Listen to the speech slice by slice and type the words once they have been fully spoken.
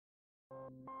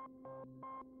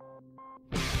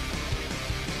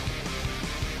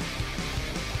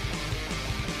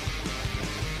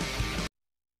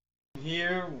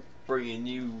Here bringing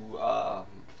you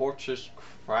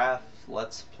FortressCraft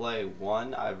Let's Play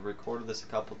 1. I've recorded this a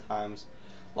couple times,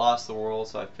 lost the world,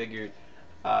 so I figured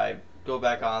I'd go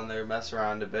back on there, mess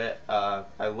around a bit. I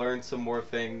learned some more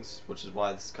things, which is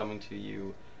why this is coming to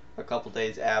you a couple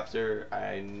days after.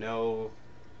 I know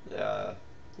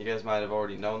you guys might have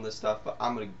already known this stuff, but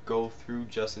I'm going to go through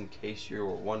just in case you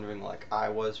were wondering, like I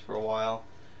was for a while,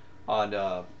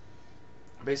 on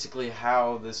basically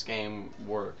how this game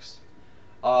works.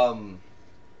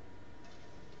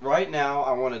 Right now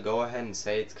I want to go ahead and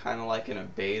say it's kind of like in a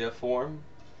beta form,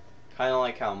 kind of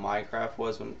like how Minecraft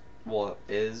was when, well,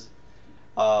 it is.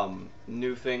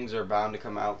 New things are bound to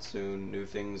come out soon, new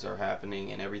things are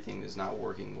happening, and everything is not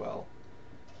working well.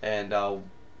 And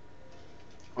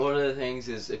one of the things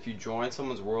is if you join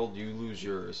someone's world, you lose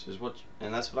yours.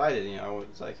 And that's what I did. You know, I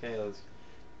was like, hey, let's.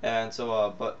 And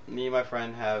so, but me and my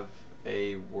friend have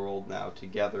a world now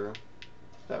together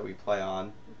that we play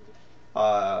on.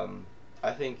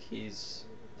 I think he's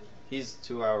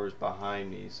 2 hours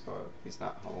behind me, so he's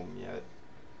not home yet.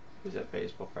 He's at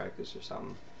baseball practice or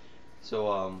something. So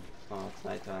oh, it's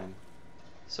nighttime.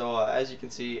 So as you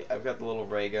can see, I've got the little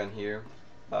ray gun here,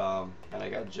 and I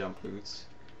got jump boots.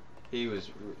 He was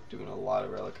doing a lot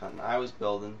of relic hunting. I was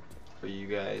building for you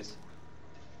guys,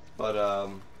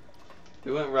 but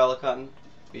we went relic hunting.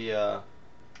 We did a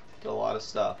lot of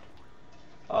stuff.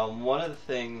 One of the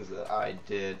things that I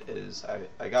did is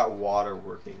I got water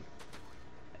working,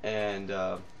 and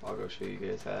I'll go show you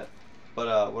guys that.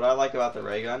 But what I like about the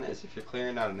ray gun is if you're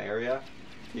clearing out an area,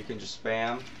 you can just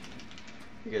spam.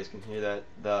 You guys can hear that,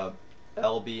 the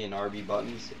LB and RB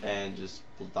buttons, and just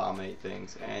dominate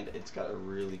things. And it's got a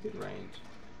really good range.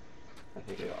 I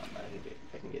think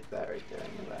I can get that right there. I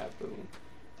know that. Boom.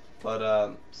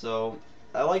 But so.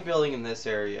 I like building in this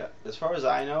area. As far as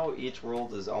I know, each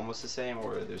world is almost the same,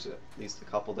 or there's at least a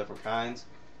couple different kinds.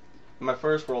 In my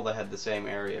first world, I had the same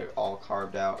area all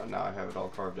carved out, and now I have it all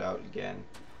carved out again.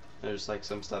 There's like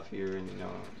some stuff here, and you know,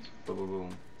 boom, boom,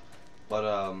 boom. But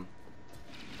oh,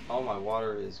 my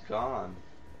water is gone.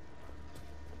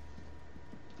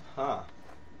 Huh.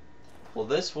 Well,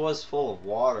 this was full of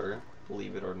water,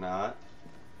 believe it or not.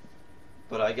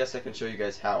 But I guess I can show you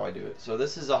guys how I do it. So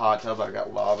this is a hot tub. I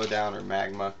got lava down, or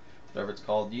magma, whatever it's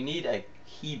called. You need a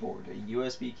keyboard, a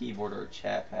USB keyboard or a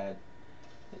chat pad.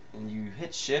 And you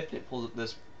hit shift, it pulls up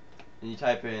this, and you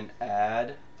type in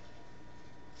add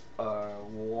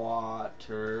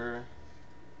water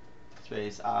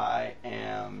space I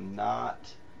am not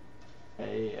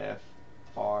AFRAID.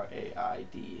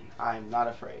 I'm not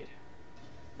afraid.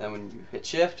 Then when you hit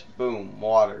shift, boom,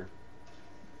 water.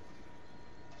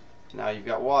 Now you've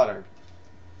got water.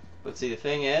 But see, the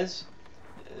thing is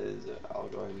I'll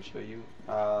go ahead and show you.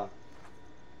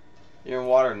 You're in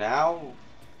water now.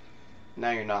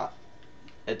 Now you're not.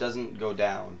 It doesn't go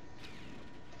down.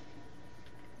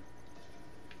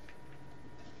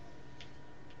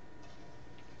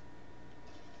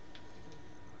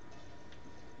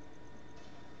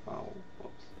 Oh,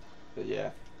 whoops. But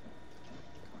yeah.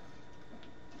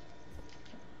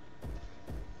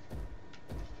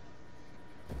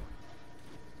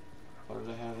 What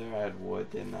did I have there? I had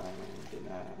wood, didn't I?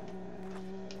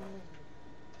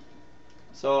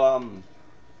 So, I've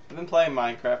been playing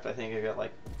Minecraft. I think I got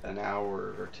like an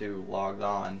hour or two logged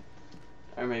on,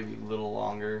 or maybe a little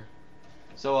longer.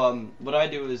 So, what I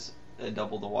do is I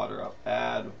double the water up.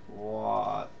 Add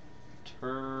water.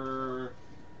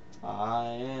 I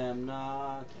am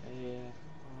not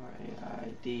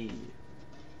AFRAID.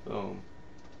 Boom.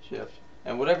 Shift.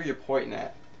 And whatever you're pointing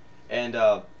at. And,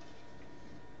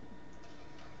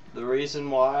 the reason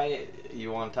why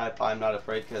you want to type I'm not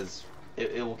afraid, because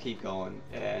it will keep going.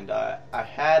 And I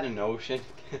had an ocean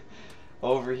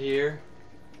over here,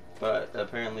 but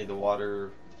apparently the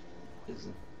water is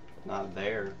not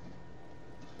there.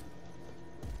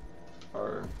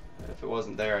 Or if it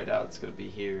wasn't there, I doubt it's going to be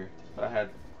here. But I had,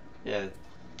 yeah,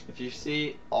 if you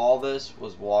see, all this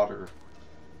was water.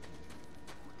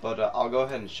 But I'll go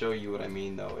ahead and show you what I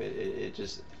mean, though.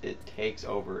 It takes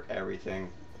over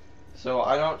everything. So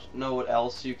I don't know what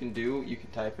else you can do. You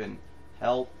can type in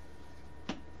help,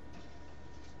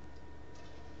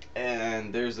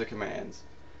 and there's the commands.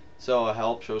 So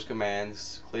help shows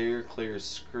commands: clear, clear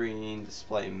screen,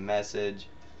 display message,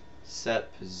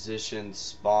 set position,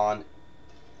 spawn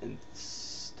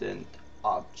instant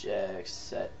objects,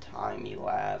 set time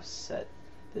elapse, set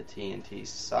the TNT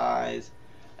size,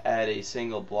 add a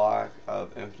single block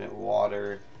of infinite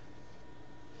water,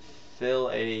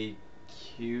 fill a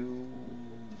cube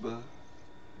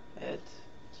it,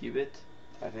 Qubit,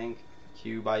 I think,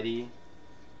 Cube ID,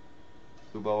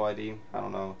 Kubo ID, I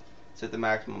don't know. Set the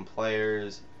maximum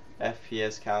players,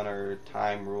 FPS counter,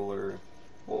 time ruler.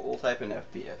 We'll type in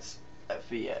FPS.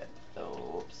 FPS.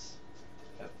 Oops.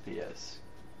 FPS.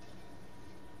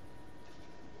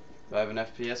 Do I have an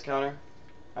FPS counter?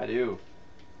 I do.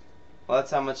 Well,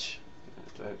 that's how much.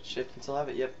 Do I have shift and still have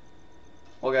it? Yep.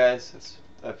 Well, guys, that's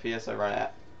FPS I run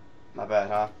at. Not bad,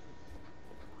 huh?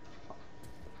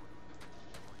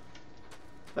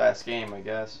 Fast game, I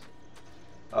guess.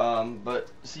 But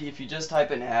see, if you just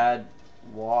type in add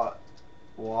water,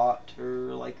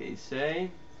 like they say,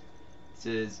 it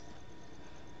says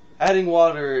adding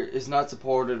water is not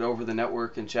supported over the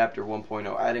network in Chapter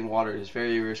 1.0. Adding water is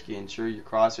very risky. Ensure your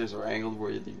crosshairs are angled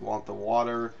where you want the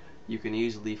water. You can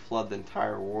easily flood the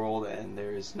entire world, and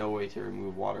there is no way to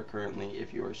remove water currently.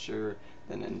 If you are sure,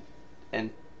 then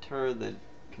enter the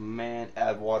command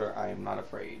add water. I am not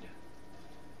afraid.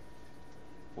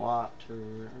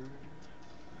 Water.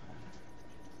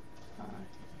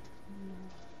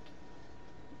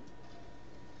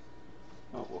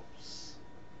 Oh, whoops.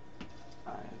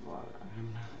 I have water.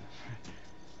 I'm not afraid.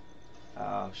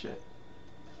 Oh, shit.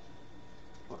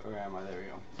 Where am I? There we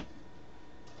go.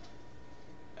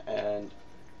 And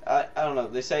I don't know.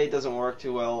 They say it doesn't work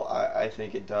too well. I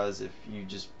think it does if you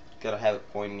just gotta have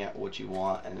it pointing at what you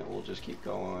want, and it will just keep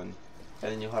going.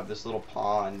 And then you'll have this little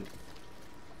pond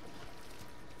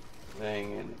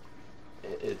thing, and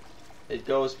it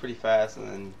goes pretty fast, and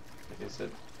then, like I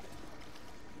said,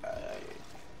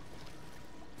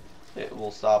 it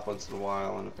will stop once in a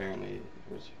while, and apparently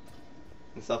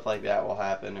and stuff like that will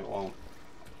happen. It won't.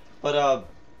 But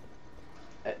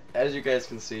as you guys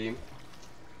can see,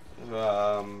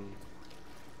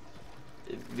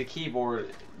 the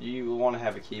keyboard, you want to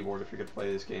have a keyboard if you're gonna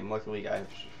play this game. Luckily, I have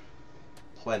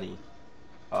plenty.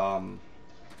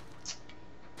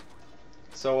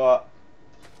 So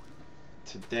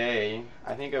today,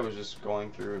 I think I was just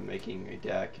going through and making a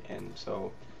deck, and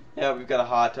so yeah, we've got a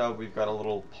hot tub, we've got a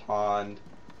little pond.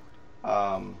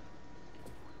 Oh,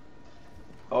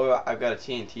 I've got a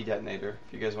TNT detonator.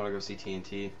 If you guys want to go see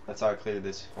TNT, that's how I cleared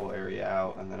this whole area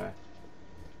out, and then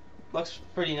looks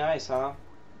pretty nice, huh?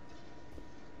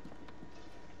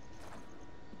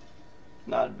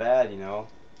 Not bad, you know.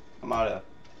 I'm out of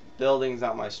buildings,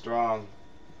 not my strong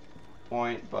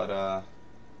point, but I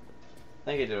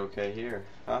think I did okay here,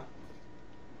 huh?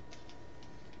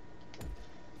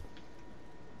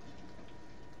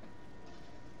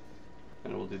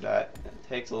 And we'll do that. It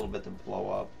takes a little bit to blow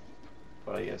up,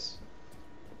 but I guess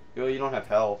you don't have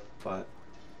health, but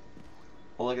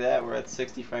well, look at that, we're at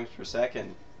 60 frames per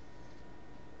second.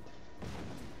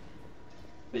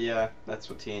 But yeah, that's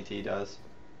what TNT does.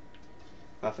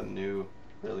 Nothing new,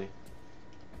 really.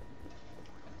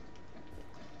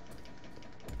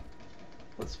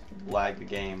 Let's lag the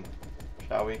game,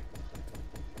 shall we?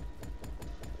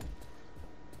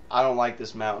 I don't like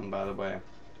this mountain, by the way.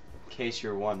 In case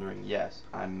you're wondering, yes,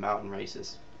 I'm mountain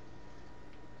racist.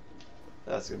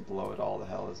 That's gonna blow it all to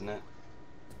hell, isn't it?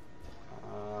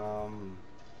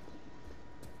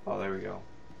 Oh, there we go.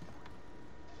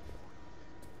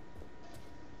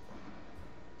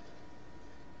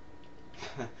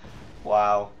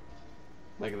 Wow.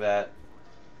 Look at that.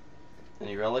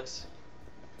 Any relics?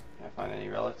 Can I find any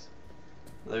relics?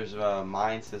 There's a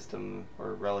mine system,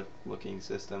 or relic looking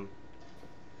system.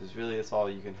 Because really that's all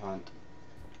you can hunt.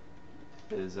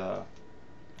 Is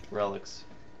relics.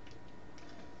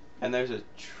 And there's a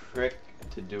trick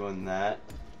to doing that.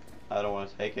 I don't want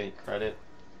to take any credit.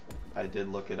 I did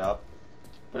look it up.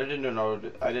 But I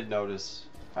did notice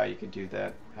how you could do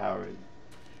that.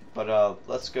 But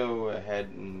let's go ahead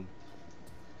and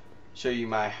show you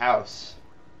my house.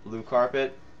 Blue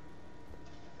carpet.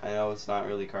 I know it's not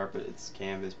really carpet, it's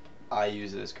canvas. I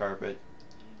use it as carpet.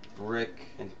 Brick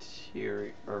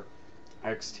interior or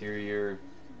exterior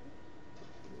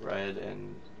red,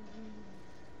 and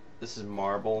this is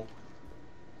marble.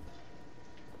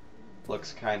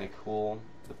 Looks kind of cool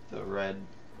with the red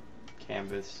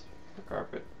canvas or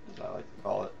carpet, as I like to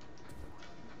call it.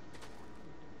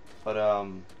 But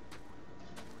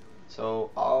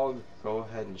so I'll go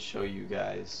ahead and show you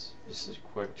guys just a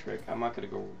quick trick. I'm not gonna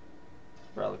go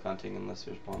relic hunting unless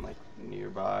there's one like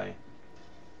nearby.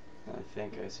 And I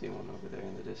think I see one over there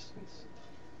in the distance.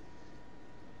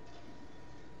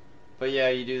 But yeah,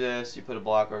 you do this, you put a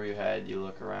block over your head, you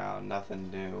look around, nothing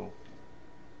new.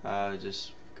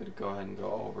 Just could go ahead and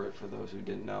go over it for those who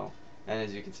didn't know. And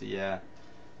as you can see, yeah,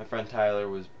 my friend Tyler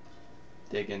was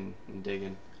digging and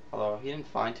digging. Although he didn't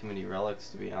find too many relics,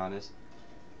 to be honest.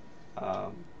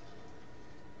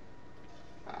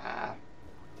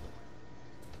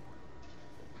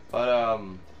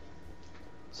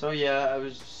 So yeah, I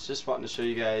was just wanting to show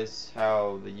you guys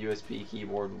how the USB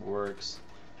keyboard works,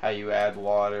 how you add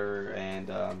water,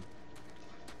 and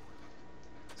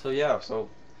so yeah, so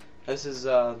this is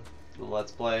the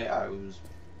Let's Play I was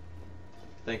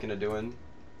thinking of doing.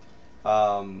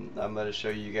 I'm going to show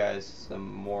you guys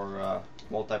some more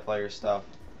multiplayer stuff.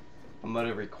 I'm going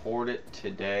to record it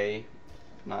today,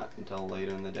 not until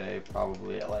later in the day,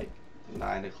 probably at like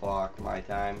 9 o'clock my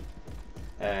time.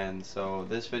 And so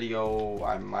this video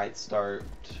I might start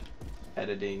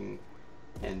editing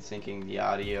and syncing the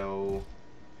audio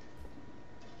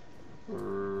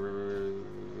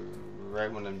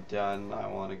right when I'm done. I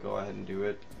want to go ahead and do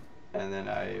it, and then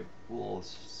I will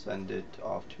send it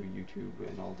off to YouTube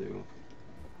and I'll do.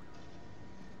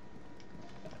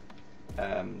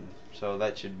 So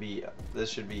that should be, this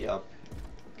should be up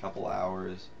a couple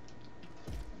hours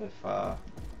if I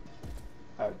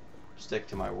stick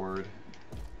to my word.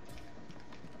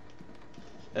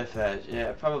 If that,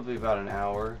 yeah, probably about an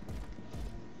hour.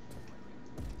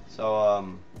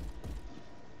 So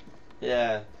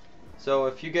yeah. So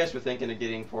if you guys were thinking of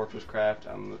getting FortressCraft,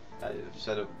 I've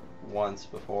said it once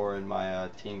before in my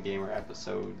Teen Gamer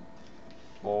episode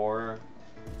 4.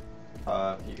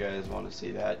 If you guys want to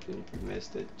see that, and if you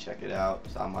missed it, check it out.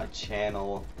 It's on my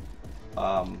channel.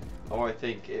 Or I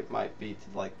think it might be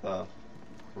to like the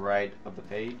right of the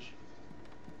page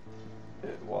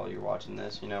while you're watching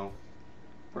this, you know,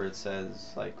 where it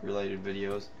says like related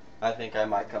videos. I think I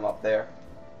might come up there.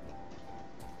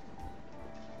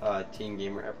 Teen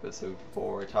Gamer episode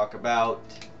 4. I talk about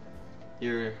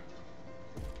your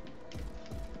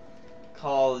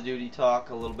Call of Duty talk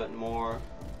a little bit more.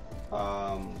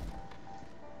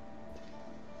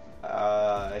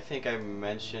 I think I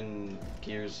mentioned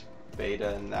Gears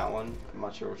beta in that one. I'm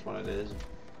not sure which one it is.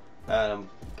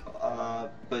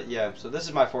 But yeah, so this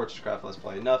is my FortressCraft Let's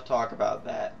Play. Enough talk about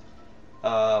that.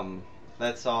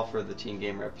 That's all for the Teen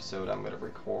Gamer episode I'm going to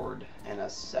record in a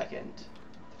second.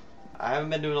 I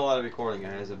haven't been doing a lot of recording,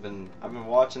 guys. I've been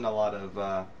watching a lot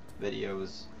of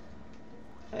videos,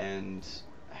 and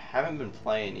haven't been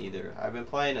playing either. I've been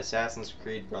playing Assassin's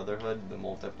Creed Brotherhood, the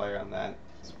multiplayer on that.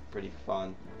 It's pretty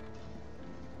fun.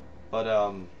 But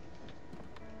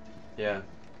yeah.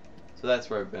 So that's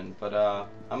where I've been. But I'm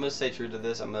gonna stay true to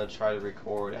this. I'm gonna try to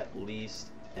record at least,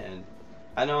 and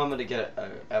I know I'm gonna get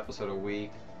an episode a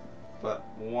week, but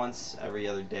once every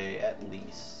other day at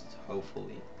least,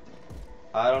 hopefully.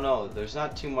 I don't know. There's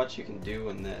not too much you can do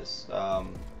in this.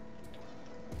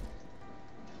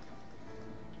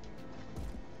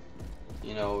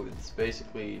 You know, it's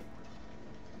basically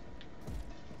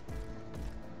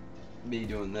me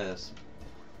doing this.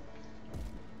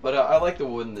 But I like the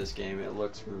wood in this game. It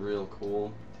looks real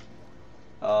cool.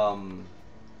 And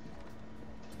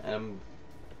I'm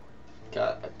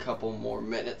got a couple more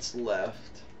minutes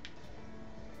left.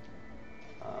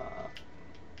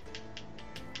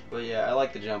 But yeah, I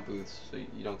like the jump booths, so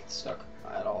you don't get stuck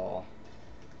at all.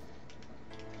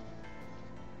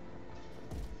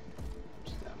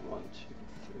 Just that 1,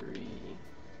 2, 3.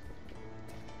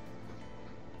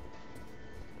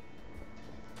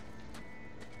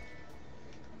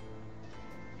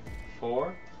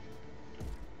 Four.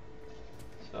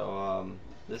 So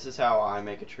this is how I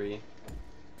make a tree.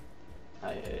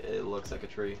 It looks like a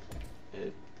tree.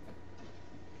 It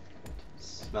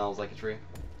smells like a tree.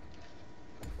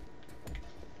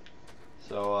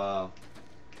 So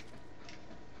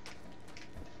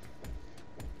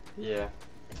yeah.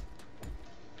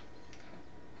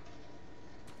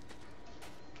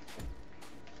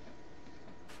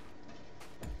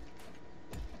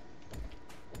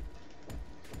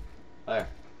 There,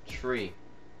 tree.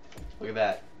 Look at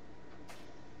that.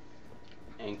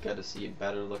 Ain't got to see a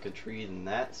better looking tree than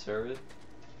that, sir.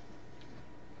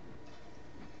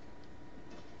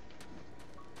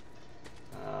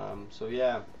 So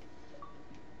yeah,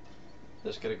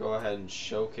 just gonna go ahead and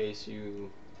showcase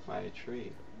you my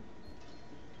tree.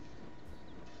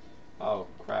 Oh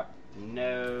crap,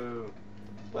 no.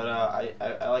 But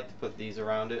I like to put these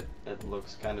around it. It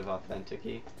looks kind of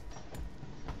authentic-y.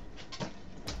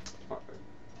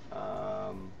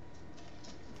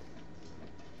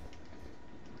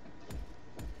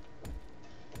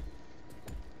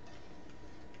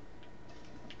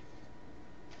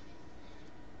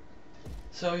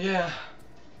 So yeah,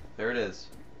 there it is,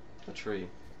 a tree.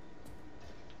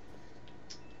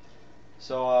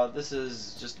 So this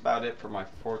is just about it for my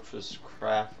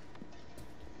FortressCraft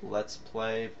Let's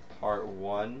Play Part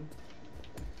 1.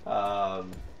 Go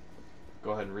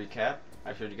ahead and recap.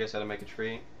 I showed you guys how to make a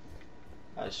tree.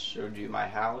 I showed you my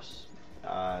house.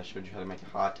 I showed you how to make a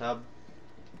hot tub.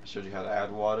 I showed you how to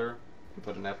add water. You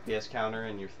put an FPS counter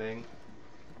in your thing.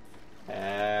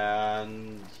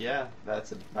 And yeah,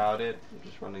 that's about it. I'm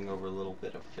just running over a little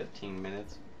bit of 15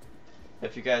 minutes.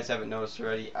 If you guys haven't noticed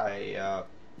already, I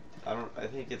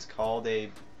think it's called a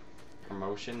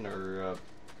promotion or a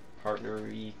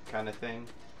partnery kind of thing.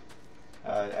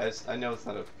 As I know it's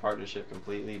not a partnership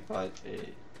completely, but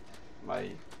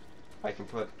I can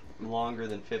put longer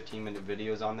than 15-minute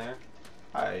videos on there.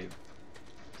 I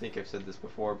think I've said this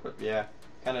before, but yeah,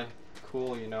 kind of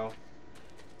cool, you know.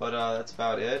 But that's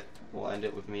about it. We'll end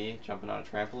it with me jumping on a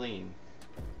trampoline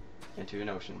into an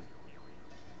ocean.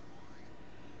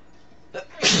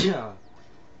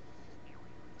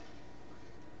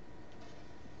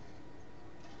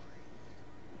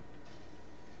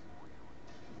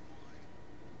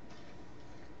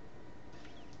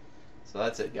 So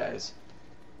that's it, guys.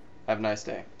 Have a nice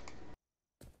day.